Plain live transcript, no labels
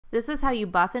This is how you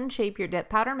buff and shape your dip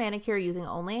powder manicure using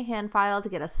only a hand file to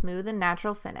get a smooth and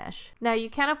natural finish. Now you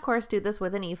can of course do this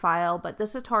with an e-file, but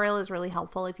this tutorial is really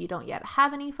helpful if you don't yet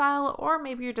have an e-file or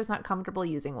maybe you're just not comfortable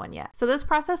using one yet. So this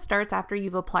process starts after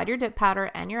you've applied your dip powder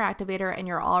and your activator and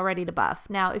you're all ready to buff.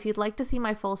 Now if you'd like to see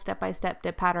my full step-by-step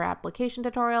dip powder application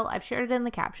tutorial, I've shared it in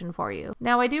the caption for you.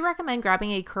 Now I do recommend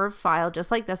grabbing a curved file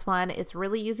just like this one. It's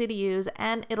really easy to use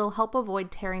and it'll help avoid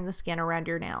tearing the skin around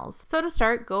your nails. So to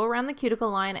start, go around the cuticle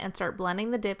line and start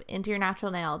blending the dip into your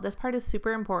natural nail. This part is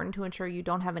super important to ensure you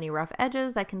don't have any rough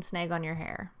edges that can snag on your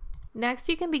hair. Next,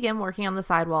 you can begin working on the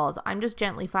sidewalls. I'm just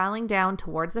gently filing down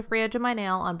towards the free edge of my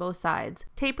nail on both sides.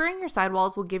 Tapering your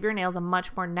sidewalls will give your nails a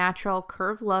much more natural,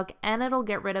 curved look, and it'll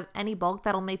get rid of any bulk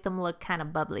that'll make them look kind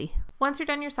of bubbly. Once you're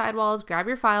done your sidewalls, grab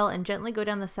your file and gently go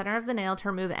down the center of the nail to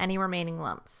remove any remaining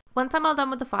lumps. Once I'm all done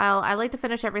with the file, I like to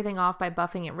finish everything off by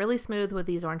buffing it really smooth with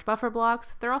these orange buffer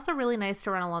blocks. They're also really nice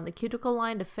to run along the cuticle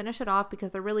line to finish it off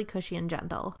because they're really cushy and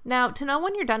gentle. Now, to know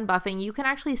when you're done buffing, you can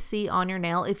actually see on your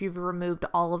nail if you've removed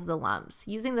all of the lumps.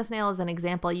 Using this nail as an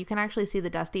example, you can actually see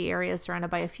the dusty areas surrounded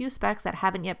by a few specks that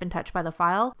haven't yet been touched by the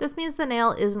file. This means the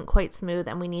nail isn't quite smooth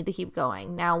and we need to keep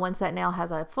going. Now, once that nail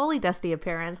has a fully dusty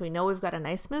appearance, we know we've got a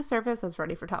nice smooth surface that's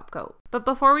ready for top coat. But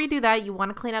before we do that, you want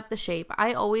to clean up the shape.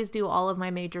 I always do all of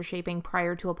my major shaping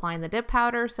prior to applying the dip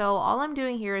powder, so all I'm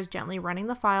doing here is gently running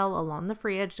the file along the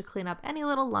free edge to clean up any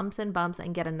little lumps and bumps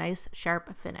and get a nice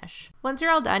sharp finish. Once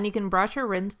you're all done, you can brush or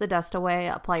rinse the dust away,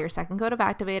 apply your second coat of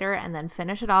activator, and then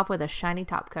finish it off with a shiny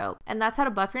top coat. And that's how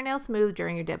to buff your nails smooth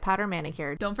during your dip powder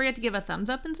manicure. Don't forget to give a thumbs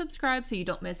up and subscribe so you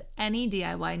don't miss any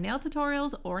DIY nail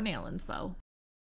tutorials or nail inspo.